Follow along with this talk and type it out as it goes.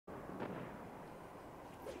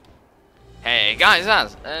Hey guys,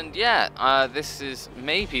 Az, and yeah, this is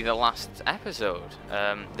maybe the last episode.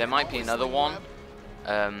 There might be another one,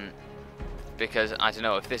 because I don't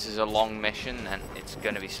know if this is a long mission, and it's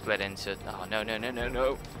going to be split into. Oh no! It's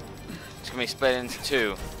going to be split into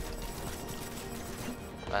two.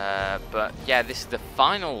 But yeah, this is the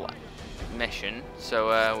final mission, so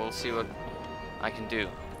we'll see what I can do.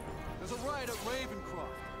 There's a riot at Ravencroft.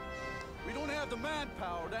 We don't have the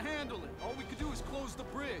manpower to handle it. All we could do is close the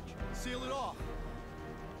bridge, seal it off.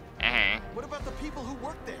 What about the people who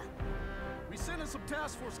work there? We sent in some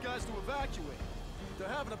task force guys to evacuate. They're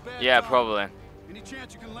having a bad time. Probably. Any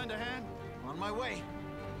chance you can lend a hand? On my way.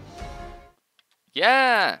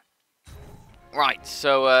 Yeah. Right.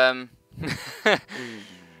 So oh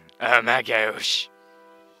my gosh.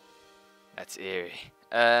 That's eerie.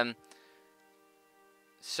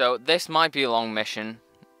 So this might be a long mission.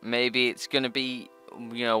 Maybe it's gonna be,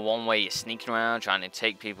 you know, one where you're sneaking around trying to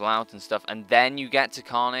take people out and stuff, and then you get to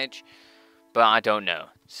Carnage. But I don't know.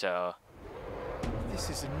 So this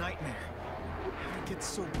is a nightmare. How did it get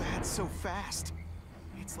so bad so fast?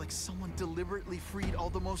 It's like someone deliberately freed all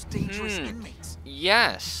the most dangerous inmates.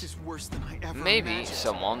 Yes. This is worse than I ever Maybe imagined.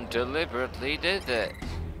 someone deliberately did it.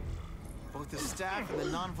 Both the staff and the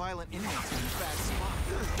non-violent inmates are in a bad spot. I've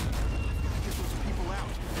got to get those people out.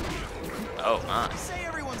 Oh man. They say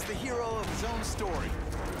everyone's the hero of his own story.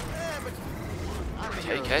 But I'm the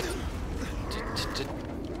Take hero it. too.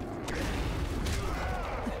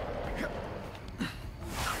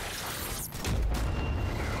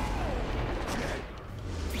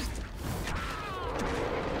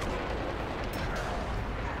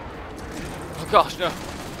 Oh gosh, no.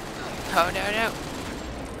 Oh no.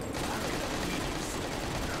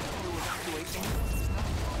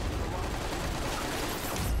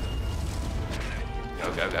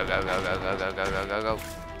 Go.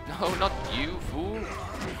 No, not you, fool.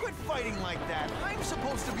 Quit fighting like that. I'm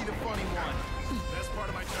supposed to be the funny one. Best part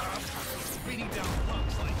of my job, beating down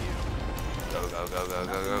punks like you. Go.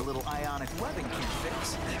 A little ionic webbing can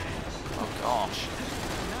fix. Oh gosh.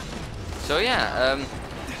 So yeah,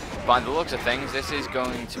 by the looks of things, this is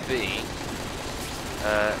going to be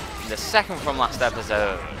the second from last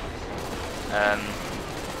episode.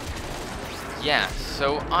 Yeah,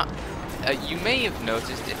 so you may have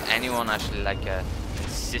noticed, if anyone actually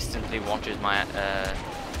consistently watches my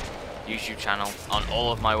YouTube channel on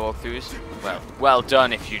all of my walkthroughs, well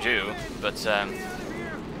done if you do, but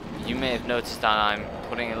you may have noticed that I'm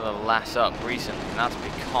putting a little less up recently, and that's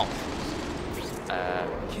because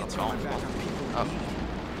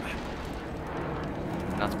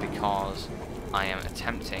that's because I am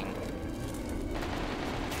attempting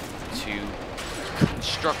to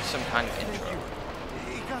construct some kind of intro.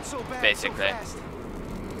 It got so bad Basically. so fast.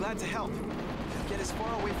 Glad to help. Get as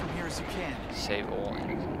far away from here as you can. Save all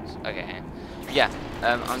instances. Okay. Yeah,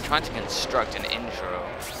 I'm trying to construct an intro.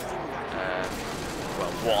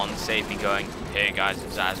 Well, one, save me going, hey guys,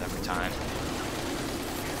 it's Az every time.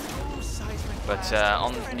 But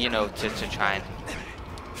on, you know, to try and,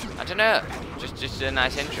 I don't know, just a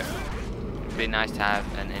nice intro. It'd be nice to have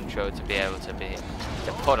an intro to be able to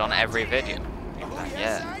put on every video.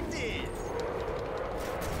 Yeah.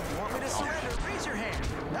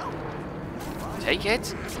 Take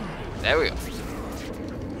it. There we go.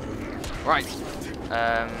 Right.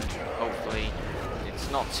 Hopefully it's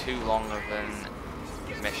not too long of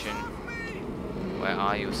a mission. Where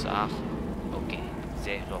are you, sir? Okay.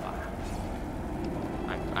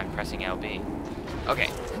 I'm pressing LB. Okay.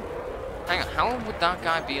 Hang on. How would that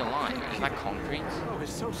guy be alive? Is that concrete?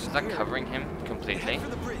 Is that covering him completely? For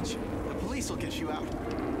the bridge. The police will get you out.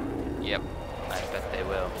 Yep. I bet they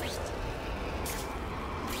will.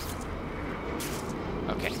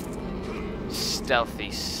 Okay.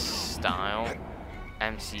 Stealthy style.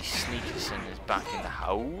 MC Sneakerson is back in the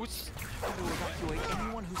house.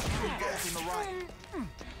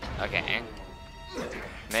 Okay.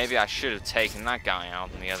 Maybe I should have taken that guy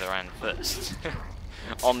out on the other end first.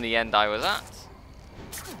 On the end I was at.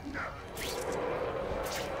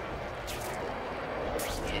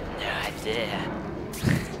 No idea.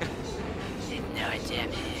 No idea.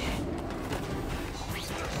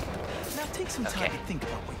 Now take some time to think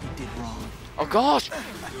about what you did wrong. Oh gosh!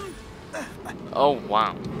 Oh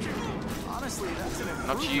wow. Honestly, that's an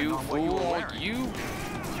Not you, fool. Not you.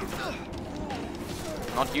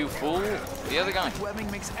 Not you, fool. The other guy. Webbing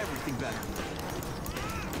makes everything better.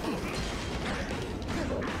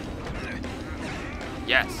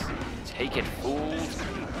 Yes. Take it, fool.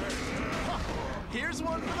 Here's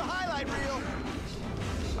one for the highlight reel.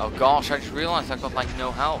 Oh gosh, I just realized I've got like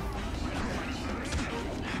no health.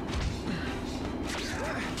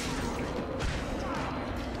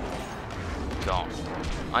 god.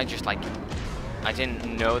 I just like, I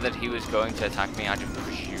didn't know that he was going to attack me. I just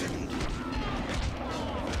presumed.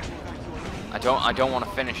 I don't want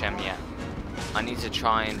to finish him yet. I need to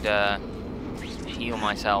try and heal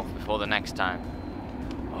myself before the next time.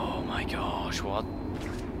 Oh my gosh, what?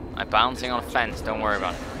 I'm bouncing on a fence, don't worry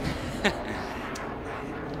about it.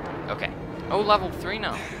 Okay. Oh, level 3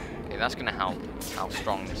 now. Okay, that's gonna help how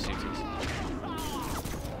strong this suit is.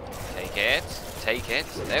 Take it. Take it.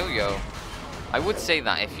 There we go. I would say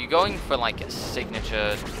that if you're going for like a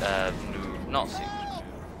signature move, not signature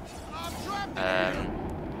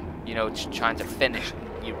move, you know, trying to finish,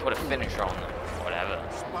 you put a finisher on them, whatever.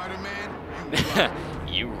 Spider-Man,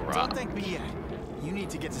 you rock. Don't thank me yet. You need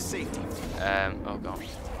to get to safety. Oh god.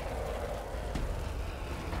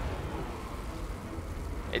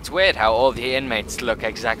 It's weird how all the inmates look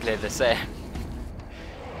exactly the same.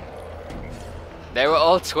 They were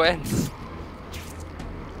all twins.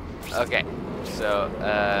 Okay, so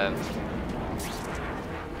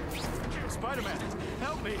Spider-Man,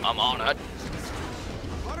 help me. I'm on it.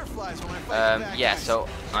 Butterflies when I fight back. Yeah, so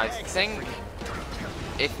I think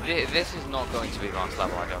if this is not going to be the last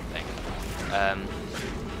level, I don't think.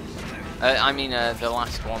 I mean the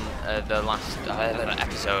last one, the last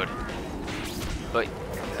episode. But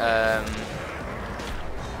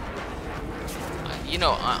you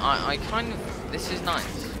know, I kind of, this is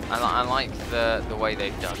nice. I like the way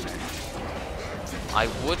they've done it. I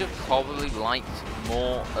would have probably liked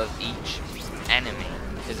more of each enemy,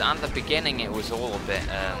 because at the beginning it was all a bit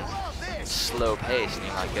slow paced, and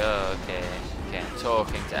you're like, oh, okay, I'm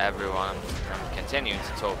talking to everyone, I'm continuing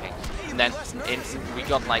to talking, and then we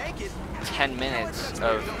got like 10 minutes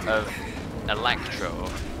of Electro.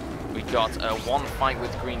 We got one fight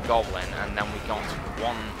with Green Goblin, and then we got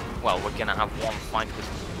one, well, we're gonna have one fight with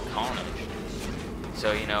Carnage.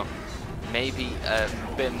 So, you know, maybe a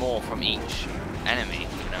bit more from each enemy,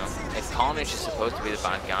 you know. If Carnage is supposed to be the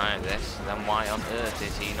bad guy of this, then why on earth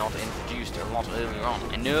is he not introduced a lot earlier on?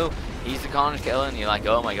 I know he's the Carnage killer, and you're like,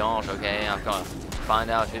 oh my gosh, okay, I've got to find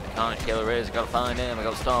out who the Carnage killer is, I've got to find him, I've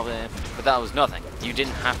got to stop him. But that was nothing. You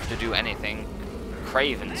didn't have to do anything.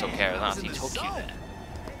 Craven took care of that, he took you there.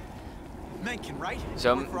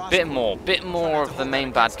 So a bit more of the main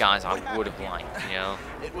bad guys I would have liked, you know.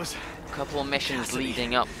 A couple of missions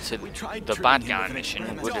leading up to the bad guy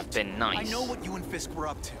mission would have been nice. I know what you and Fisk were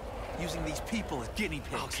up to, using these people as guinea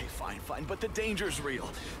pigs. Okay, fine, but the danger's real.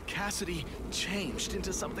 Cassidy changed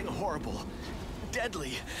into something horrible,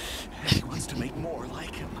 deadly. He wants to make more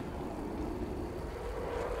like him.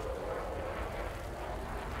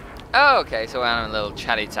 Oh, okay, so we're having a little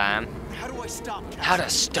chatty time. How do I stop Cassidy? How to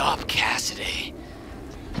stop Cassidy?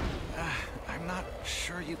 I'm not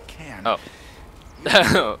sure you can.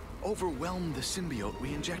 Oh. Overwhelm the symbiote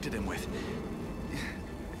we injected him with.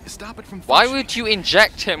 Stop it from. Why would you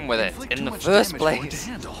inject him with it in the first place?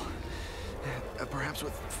 Perhaps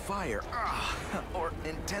with fire or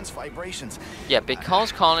intense vibrations. Yeah,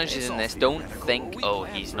 because Carnage is in this, don't think, oh,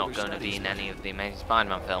 he's not going to be in any of the Amazing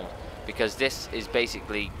Spider-Man films. Because this is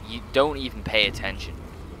basically, you don't even pay attention.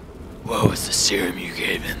 What was the serum you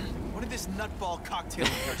gave him? What did this nutball cocktail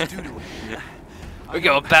of yours do to him? We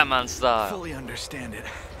go Batman I style. fully understand it.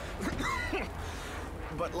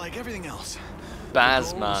 But like everything else,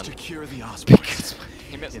 Baz the goal is man. to cure the Because ospreys.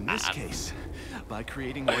 In this case, by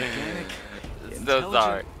creating organic, so intelligent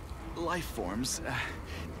sorry. life forms,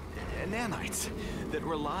 nanites, that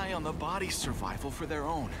rely on the body's survival for their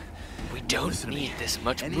own. We don't Listen to me. need this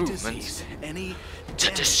much Any movement disease, any to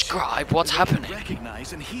damage describe what's that happening. we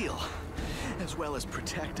recognize and heal, as well as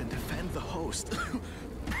protect and defend the host.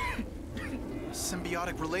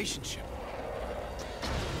 Symbiotic relationship.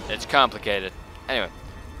 It's complicated. Anyway,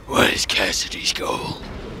 what is Cassidy's goal?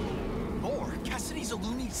 More. Cassidy's a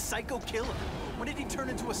loony psycho killer. When did he turn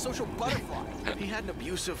into a social butterfly? He had an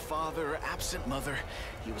abusive father, absent mother.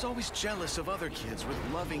 He was always jealous of other kids with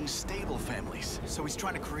loving, stable families. So he's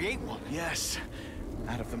trying to create one. Yes,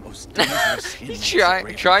 out of the most dangerous He's inmates trying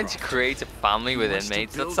at to Ravencroft. create a family with He wants to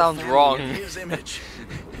inmates. That build a sounds family wrong. in his image.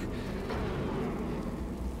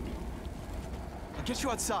 I'll get you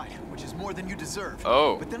outside, which is more than you deserve.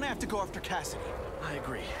 Oh. But then I have to go after Cassidy. I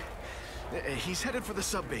agree. He's headed for the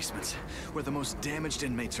sub-basements, where the most damaged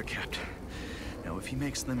inmates are kept. Now, if he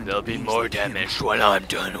makes them into There'll be beings more like him, damage when I'm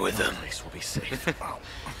done with the them. place will be safe.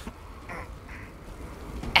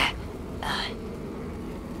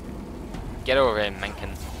 Get over here,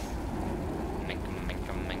 Mencken. Mencken.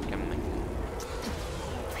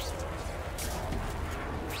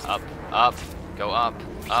 Up. Go up.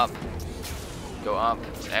 Go up.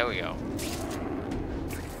 There we go.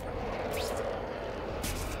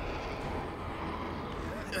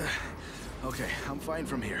 Okay, I'm fine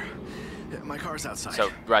from here. My car's outside. So,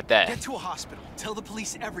 right there. Get to a hospital. Tell the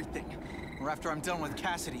police everything. Or after I'm done with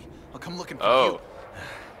Cassidy, I'll come looking for Oh.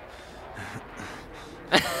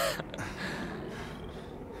 you.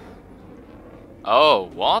 Oh,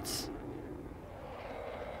 what?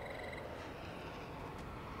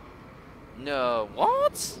 No,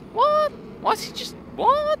 what? What? Why's he just...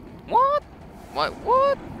 What? What?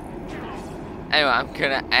 What? Anyway, I'm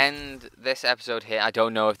gonna end this episode here. I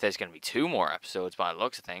don't know if there's gonna be 2 more episodes by the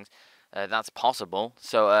looks of things. That's possible.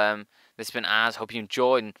 So, this has been Az. Hope you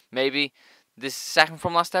enjoyed, and maybe this second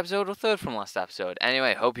from last episode or third from last episode.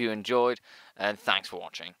 Anyway, hope you enjoyed, and thanks for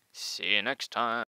watching. See you next time.